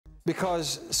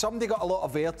because somebody got a lot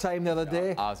of airtime the other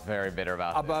day. I was very bitter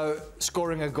about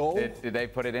scoring a goal. Did they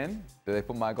put it in? Did they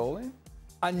put my goal in?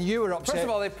 And you were upset. First of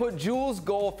all, they put Jules'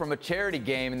 goal from a charity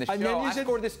game in the show. I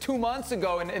scored this 2 months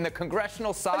ago in the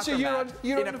Congressional Soccer match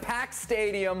in a packed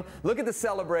stadium. Look at the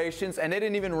celebrations, and they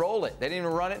didn't even roll it. They didn't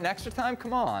even run it in extra time.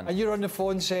 Come on. And you're on the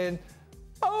phone saying,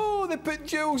 oh, they put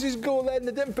Jules' goal in.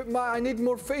 They didn't put mine. I need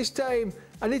more FaceTime.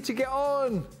 I need to get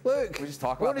on. Look, we just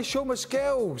talk I want to show my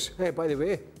skills. Hey, by the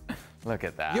way. Look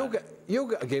at that. You'll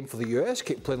get a game for the US.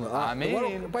 Keep playing like that. I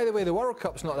mean, by the way, the World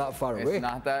Cup's not that far away. It's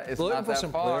not that far.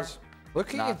 Players.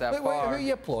 Look at you. Who are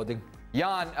you applauding?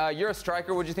 Jan, you're a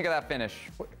striker. What do you think of that finish?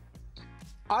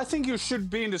 I think you should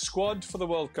be in the squad for the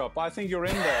World Cup. I think you're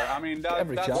in there. I mean, that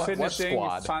finishing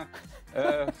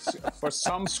for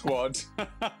some squad.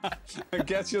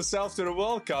 Get yourself to the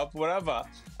World Cup, whatever.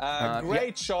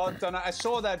 Great shot, and I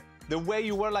saw that. The way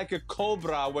you were like a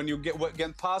cobra when you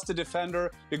get past the defender,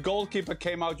 the goalkeeper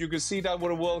came out. You could see that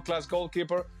with a world-class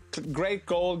goalkeeper. Great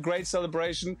goal, great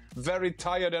celebration. Very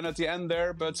tired and at the end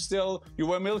there, but still, you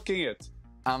were milking it.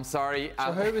 I'm sorry.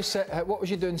 So what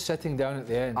was you doing sitting down at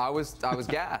the end? I was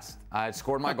gassed. I had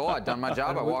scored my goal. I'd done my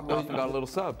job. I walked off and got a little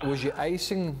sub. Was you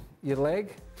icing your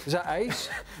leg? Is that ice?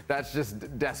 That's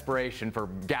just desperation for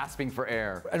gasping for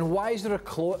air. And why is there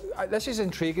a this is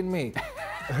intriguing me.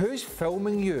 Who's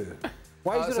filming you?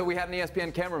 Why is so we had an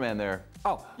ESPN cameraman there.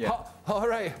 Oh, yeah. All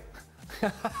right.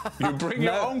 You bring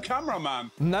your own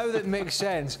cameraman. Now that makes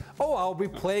sense. Oh, I'll be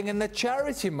playing in the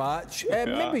charity match.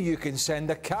 Maybe you can send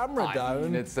a camera down. I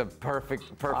mean, it's a perfect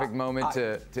moment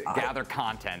to gather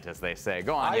content, as they say.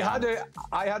 Go on.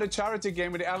 I had a charity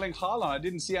game with Erling Haaland. I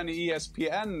didn't see any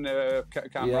ESPN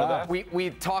camera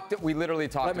there. We literally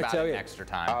talked about it in extra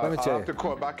time. Let me tell you. I'll have to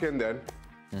cut back in then.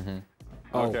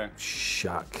 Okay.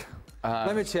 Shuck.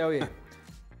 Let me tell you,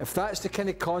 if that's the kind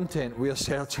of content we're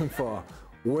searching for,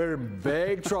 we're in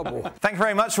big trouble. Thank you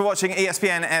very much for watching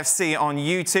ESPN FC on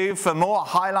YouTube. For more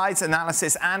highlights,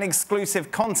 analysis and exclusive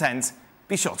content,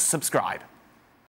 be sure to subscribe.